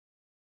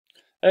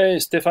Hey,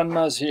 Stefan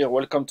Maz here.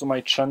 Welcome to my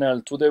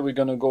channel. Today we're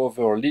going to go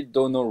over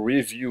Leadono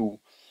review.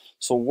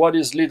 So what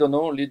is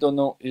Leadono?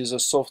 Leadono is a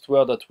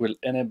software that will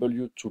enable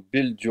you to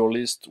build your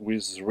list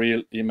with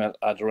real email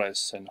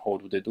address. And how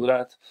do they do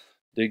that?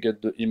 They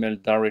get the email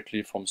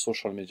directly from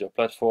social media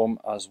platform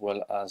as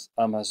well as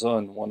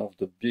Amazon, one of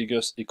the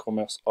biggest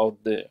e-commerce out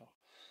there.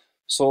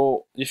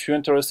 So if you're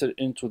interested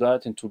into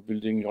that, into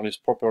building your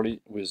list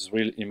properly with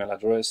real email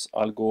address,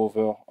 I'll go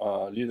over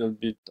a little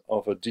bit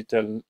of a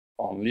detail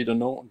on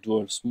Leadono,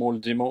 do a small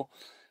demo,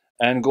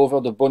 and go over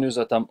the bonus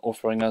that I'm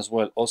offering as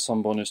well.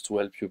 Awesome bonus to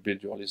help you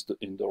build your list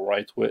in the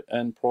right way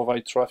and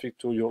provide traffic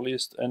to your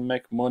list and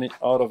make money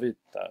out of it.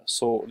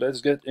 So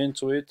let's get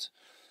into it.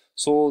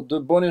 So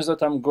the bonus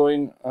that I'm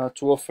going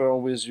to offer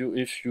with you,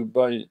 if you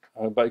buy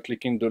by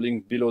clicking the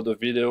link below the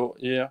video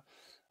here,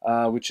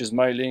 which is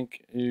my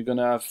link, you're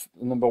gonna have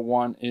number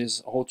one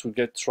is how to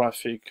get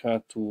traffic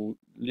to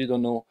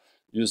Leadono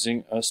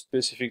using a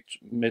specific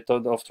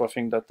method of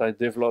traffic that I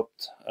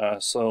developed.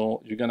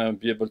 So you're gonna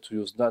be able to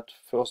use that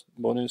first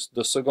bonus.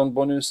 The second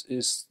bonus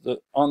is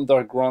the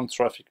underground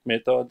traffic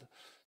method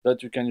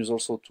that you can use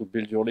also to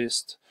build your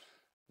list.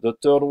 The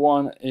third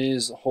one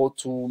is how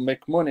to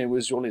make money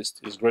with your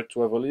list. It's great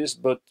to have a list,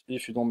 but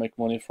if you don't make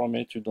money from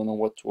it, you don't know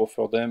what to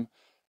offer them,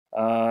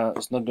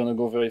 it's not going to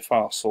go very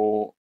far.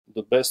 So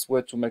the best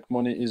way to make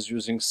money is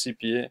using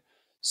CPA.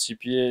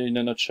 CPA in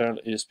a nutshell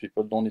is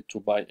people don't need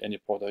to buy any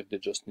product, they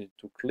just need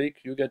to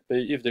click. You get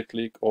paid if they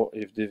click or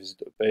if they visit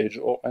the page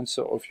or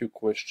answer a few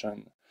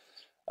questions.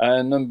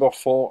 And number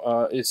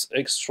four is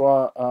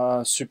extra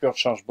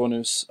supercharge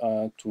bonus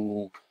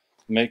to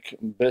make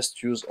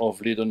best use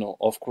of Leadono.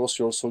 Of course,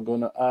 you're also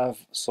gonna have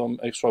some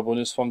extra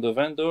bonus from the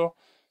vendor.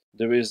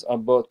 There is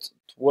about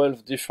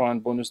 12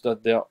 different bonus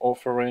that they are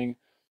offering.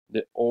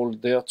 They're all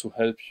there to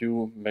help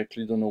you make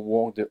Leadono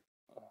work. They're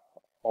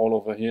all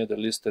over here, they're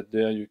listed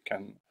there. You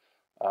can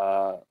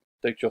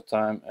take your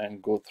time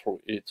and go through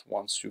it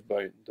once you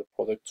buy the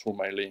product through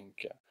my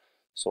link.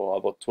 So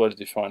about 12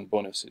 different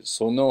bonuses.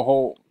 So now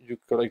how you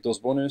collect those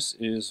bonuses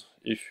is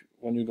if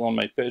when you go on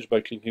my page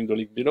by clicking the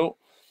link below,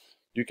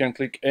 you can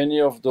click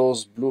any of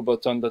those blue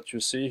buttons that you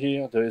see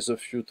here. There is a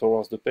few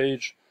towards the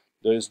page.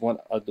 There is one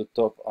at the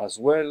top as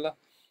well.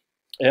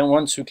 And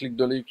once you click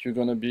the link, you're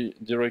going to be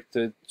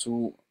directed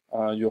to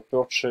your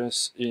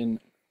purchase in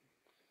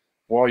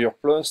Warrior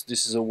Plus.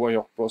 This is a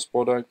Warrior Plus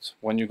product.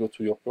 When you go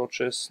to your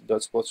purchase,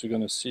 that's what you're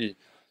going to see.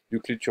 You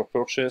click your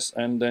purchase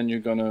and then you're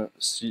going to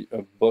see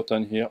a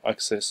button here,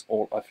 access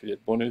all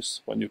affiliate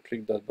bonus. When you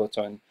click that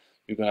button,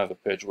 you're going to have a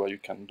page where you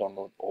can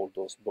download all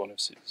those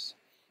bonuses.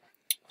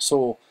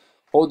 So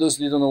how does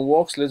Leadono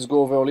works? Let's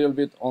go over a little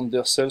bit on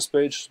their sales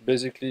page.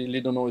 Basically,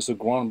 Leadono is a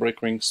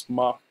groundbreaking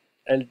smart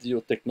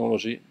LDO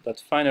technology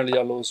that finally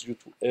allows you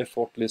to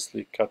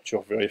effortlessly capture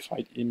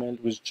verified email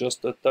with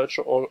just a touch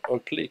or a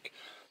click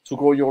to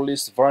grow your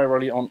list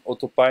virally on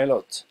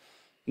autopilot.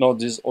 Now,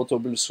 this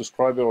auto-build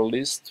subscriber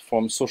list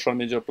from social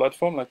media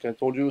platform, like I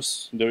told you,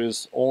 there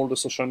is all the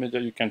social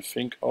media you can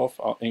think of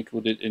are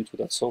included into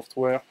that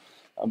software,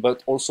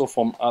 but also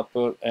from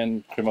Apple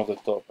and cream of the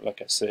top,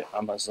 like I say,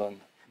 Amazon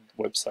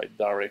website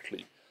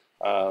directly.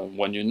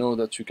 When you know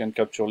that you can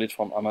capture lead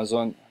from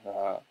Amazon,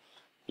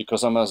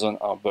 because Amazon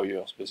are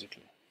buyers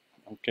basically.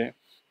 Okay,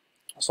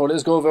 so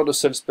let's go over the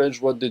sales page,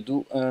 what they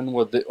do and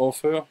what they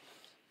offer.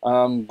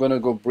 I'm gonna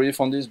go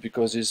brief on this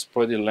because it's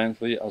pretty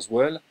lengthy as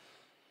well.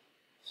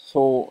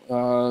 So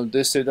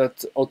they say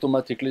that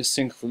automatically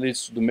sync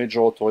leads to the major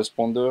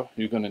autoresponder.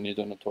 You're gonna need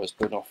an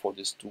autoresponder for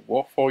this to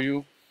work for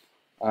you.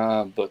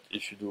 But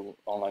if you do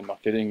online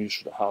marketing, you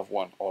should have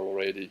one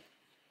already.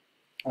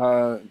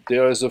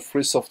 There is a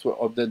free software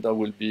update that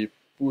will be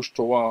pushed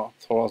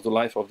towards the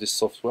life of this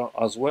software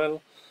as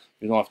well.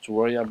 You don't have to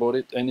worry about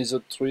it. And it's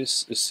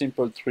a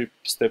simple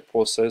three-step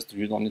process.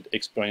 You don't need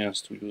experience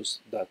to use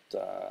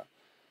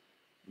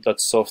that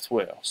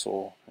software.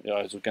 So yeah,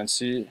 as you can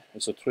see,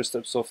 it's a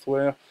three-step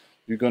software.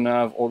 You're gonna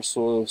have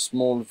also a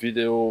small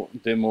video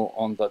demo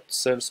on that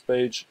sales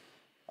page.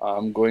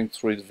 I'm going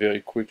through it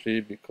very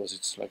quickly because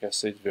it's, like I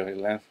said, very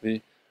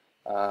lengthy.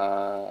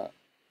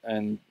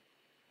 And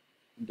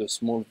the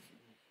small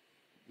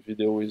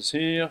video is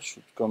here,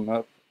 should come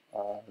up.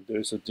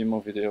 There is a demo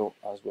video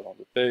as well on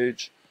the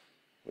page,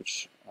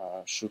 which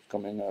should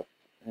coming up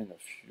in a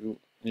few.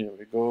 Here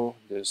we go.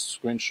 There's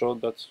a screenshot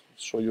that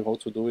show you how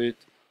to do it.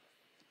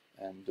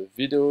 And the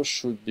video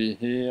should be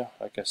here.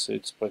 Like I said,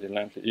 it's pretty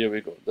lengthy. Here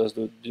we go. That's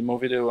the demo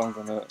video. I'm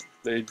gonna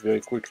play it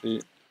very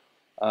quickly.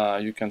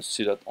 You can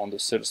see that on the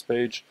sales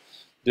page.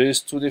 There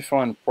is two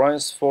different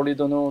prices for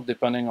Leadono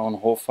depending on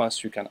how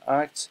fast you can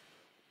act.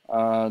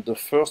 The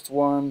first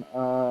one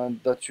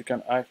that you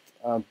can act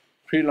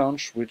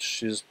pre-launch,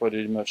 which is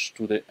pretty much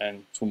today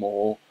and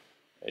tomorrow,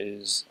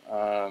 is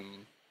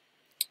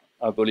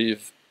I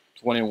believe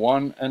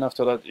 21, and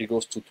after that it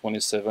goes to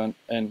 27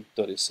 and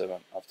 37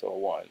 after a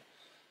while.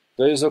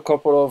 There is a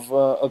couple of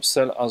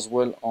upsell as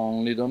well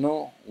on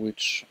Leadono,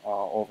 which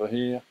are over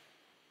here.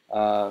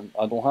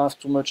 I don't have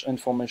too much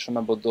information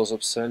about those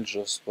upsells,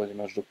 just pretty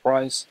much the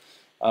price.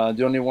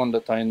 The only one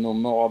that I know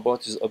more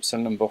about is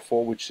upsell number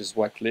 4, which is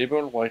white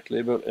label. White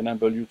label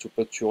enable you to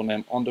put your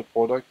name on the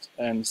product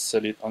and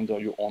sell it under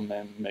your own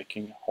name,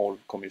 making whole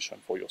commission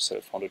for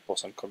yourself,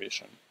 100%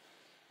 commission.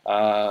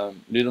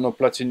 Leadono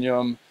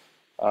Platinum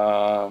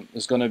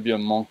is going to be a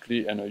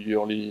monthly and a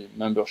yearly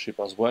membership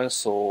as well,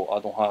 so I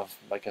don't have,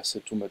 like I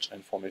said, too much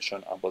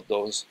information about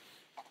those,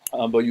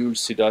 but you'll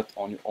see that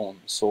on your own.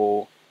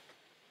 So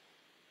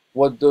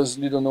what does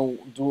Leadono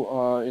do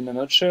in a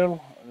nutshell?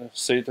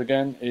 Say it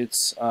again,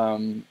 it's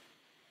going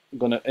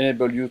to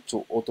enable you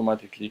to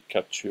automatically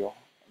capture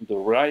the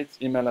right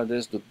email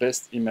address, the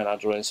best email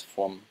address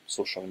from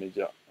social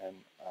media and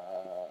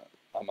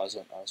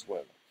Amazon as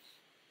well.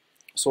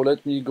 So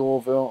let me go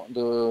over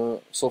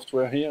the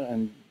software here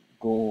and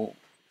go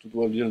to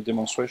do a little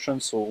demonstration.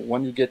 So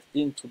when you get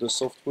into the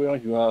software,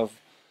 you have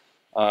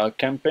a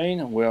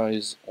campaign, where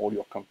is all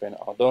your campaign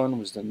are done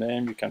with the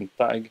name. You can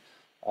tag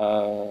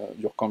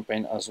your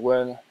campaign as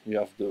well. You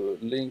have the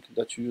link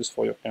that you use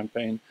for your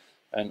campaign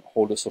and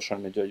all the social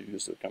media you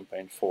use the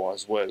campaign for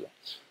as well.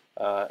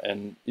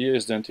 And here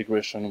is the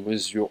integration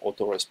with your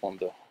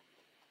autoresponder.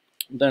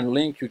 Then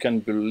link, you can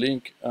build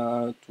link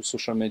to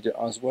social media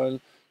as well.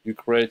 You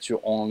create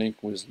your own link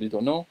with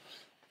Leadono,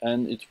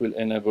 and it will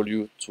enable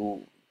you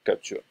to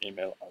capture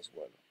email as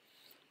well.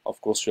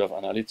 Of course, you have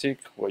analytic,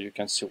 where you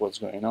can see what's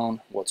going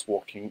on, what's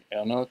working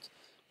or not.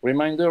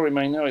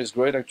 Reminder is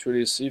great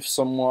actually. If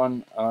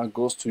someone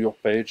goes to your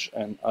page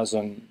and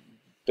hasn't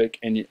take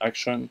any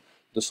action,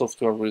 the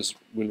software will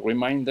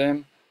remind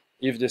them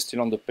if they're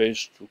still on the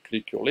page to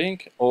click your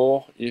link,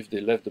 or if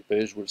they left the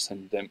page, we'll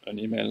send them an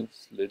email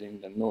letting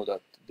them know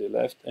that they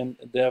left and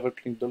they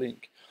haven't clicked the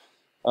link.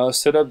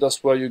 Setup,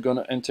 that's where you're going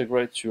to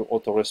integrate your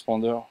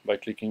autoresponder by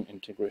clicking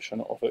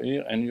integration over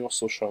here, and your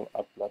social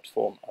app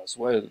platform as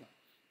well.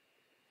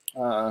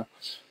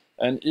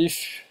 And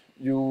if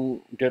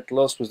you get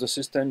lost with the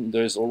system,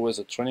 there is always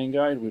a training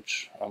guide,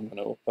 which I'm going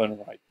to open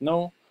right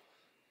now.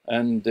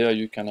 And there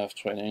you can have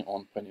training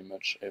on pretty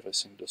much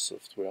everything the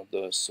software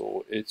does.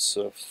 So it's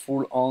a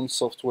full-on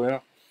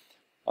software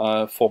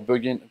for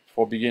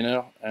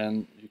beginner,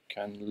 and you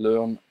can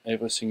learn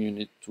everything you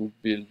need to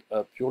build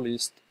up your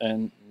list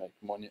and make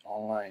money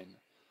online.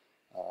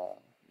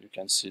 You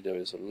can see there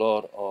is a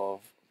lot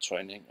of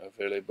training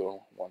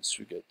available once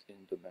you get in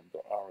the member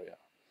area.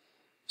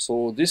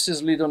 So this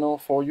is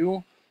Leadono for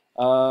you.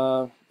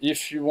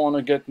 If you want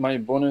to get my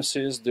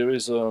bonuses, there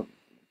is a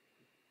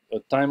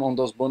time on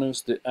those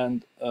bonuses. They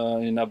end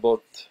in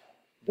about,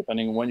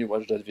 depending on when you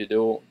watch that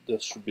video, there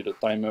should be the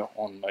timer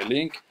on my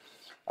link.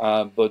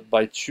 But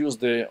by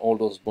Tuesday, all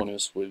those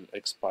bonuses will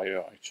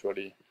expire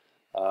actually.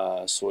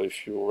 So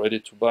if you're ready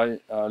to buy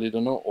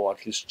Leadono, or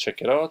at least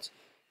check it out,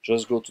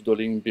 just go to the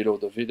link below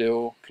the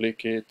video,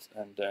 click it,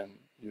 and then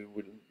you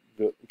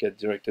will get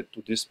directed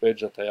to this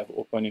page that I have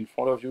open in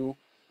front of you.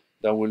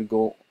 That will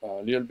go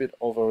a little bit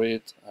over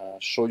it,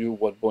 show you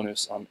what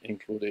bonus I'm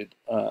included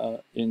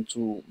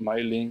into my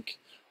link,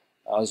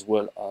 as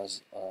well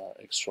as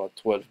extra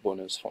 12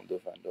 bonus from the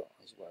vendor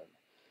as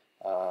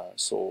well.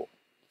 So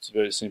it's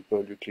very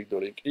simple. You click the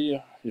link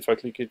here. If I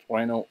click it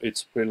right now,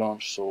 it's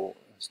pre-launch, so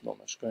there's not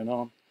much going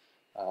on.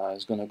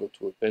 It's gonna go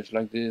to a page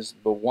like this,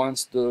 but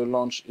once the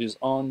launch is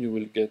on, you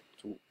will get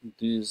to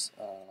this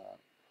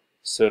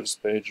sales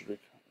page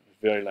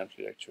very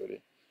lengthy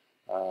actually.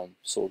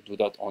 So do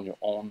that on your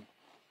own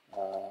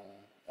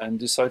and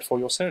decide for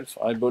yourself.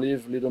 I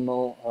believe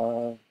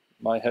Leadono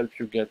might help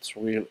you get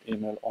real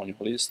email on your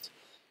list.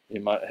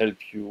 It might help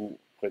you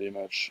pretty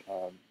much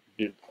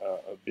build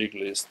a big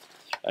list,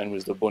 and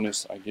with the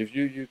bonus I give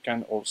you, you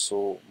can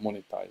also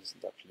monetize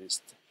that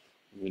list.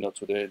 You know,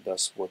 today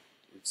that's what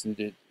it's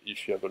needed.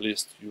 If you have a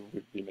list, you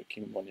will be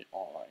making money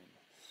online.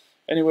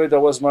 Anyway, that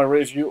was my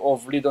review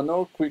of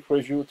Leadono. Quick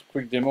review,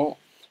 quick demo.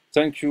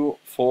 Thank you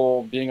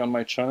for being on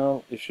my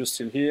channel. If you're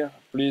still here,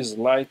 please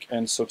like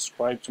and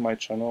subscribe to my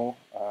channel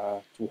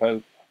to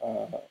help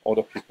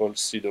other people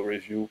see the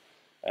review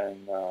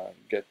and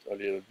get a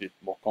little bit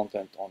more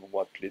content on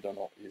what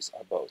Leadono is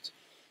about.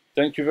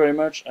 Thank you very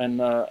much,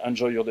 and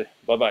enjoy your day.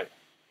 Bye-bye.